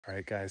All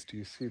right, guys, do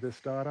you see this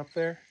dot up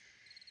there?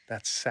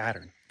 That's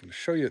Saturn. I'm going to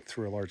show you it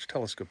through a large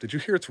telescope. Did you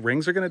hear its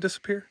rings are going to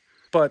disappear?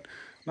 But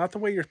not the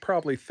way you're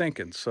probably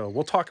thinking. So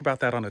we'll talk about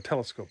that on a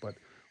telescope. But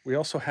we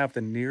also have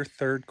the near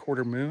third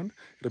quarter moon.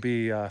 It'll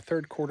be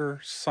third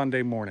quarter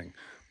Sunday morning.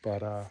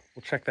 But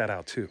we'll check that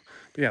out too.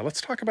 But yeah,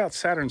 let's talk about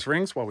Saturn's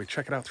rings while we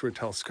check it out through a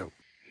telescope.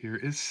 Here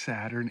is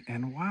Saturn,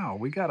 and wow,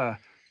 we got a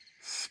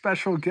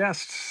special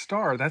guest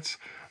star. That's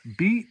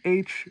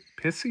BH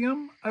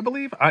Piscium, I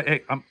believe.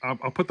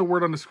 I'll put the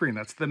word on the screen.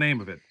 That's the name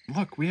of it.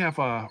 Look, we have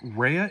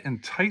Rhea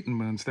and Titan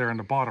moons there on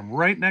the bottom,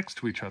 right next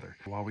to each other.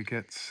 While we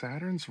get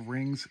Saturn's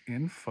rings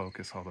in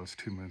focus, all those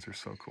two moons are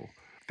so cool.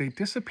 They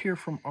disappear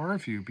from our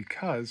view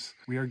because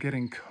we are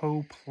getting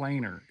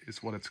coplanar,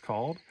 is what it's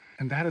called.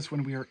 And that is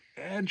when we are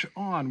edge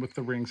on with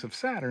the rings of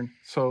Saturn.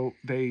 So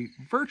they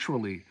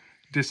virtually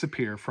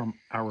disappear from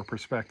our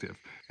perspective.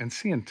 And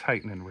seeing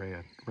Titan and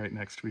Rhea right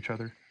next to each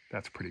other,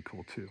 that's pretty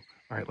cool too.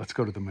 All right, let's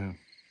go to the moon.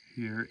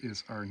 Here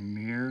is our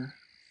near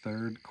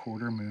third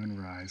quarter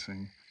moon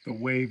rising. The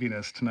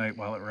waviness tonight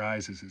while it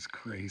rises is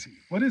crazy.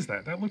 What is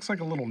that? That looks like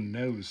a little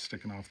nose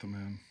sticking off the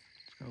moon.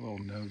 It's got a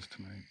little nose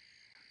tonight.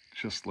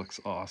 Just looks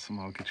awesome.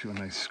 I'll get you a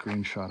nice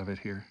screenshot of it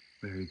here.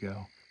 There you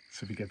go.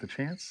 So if you get the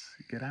chance,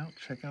 get out,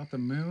 check out the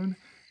moon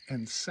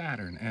and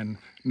Saturn. And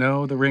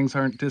no, the rings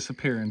aren't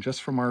disappearing,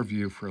 just from our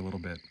view for a little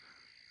bit.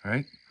 All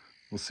right,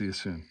 we'll see you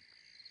soon.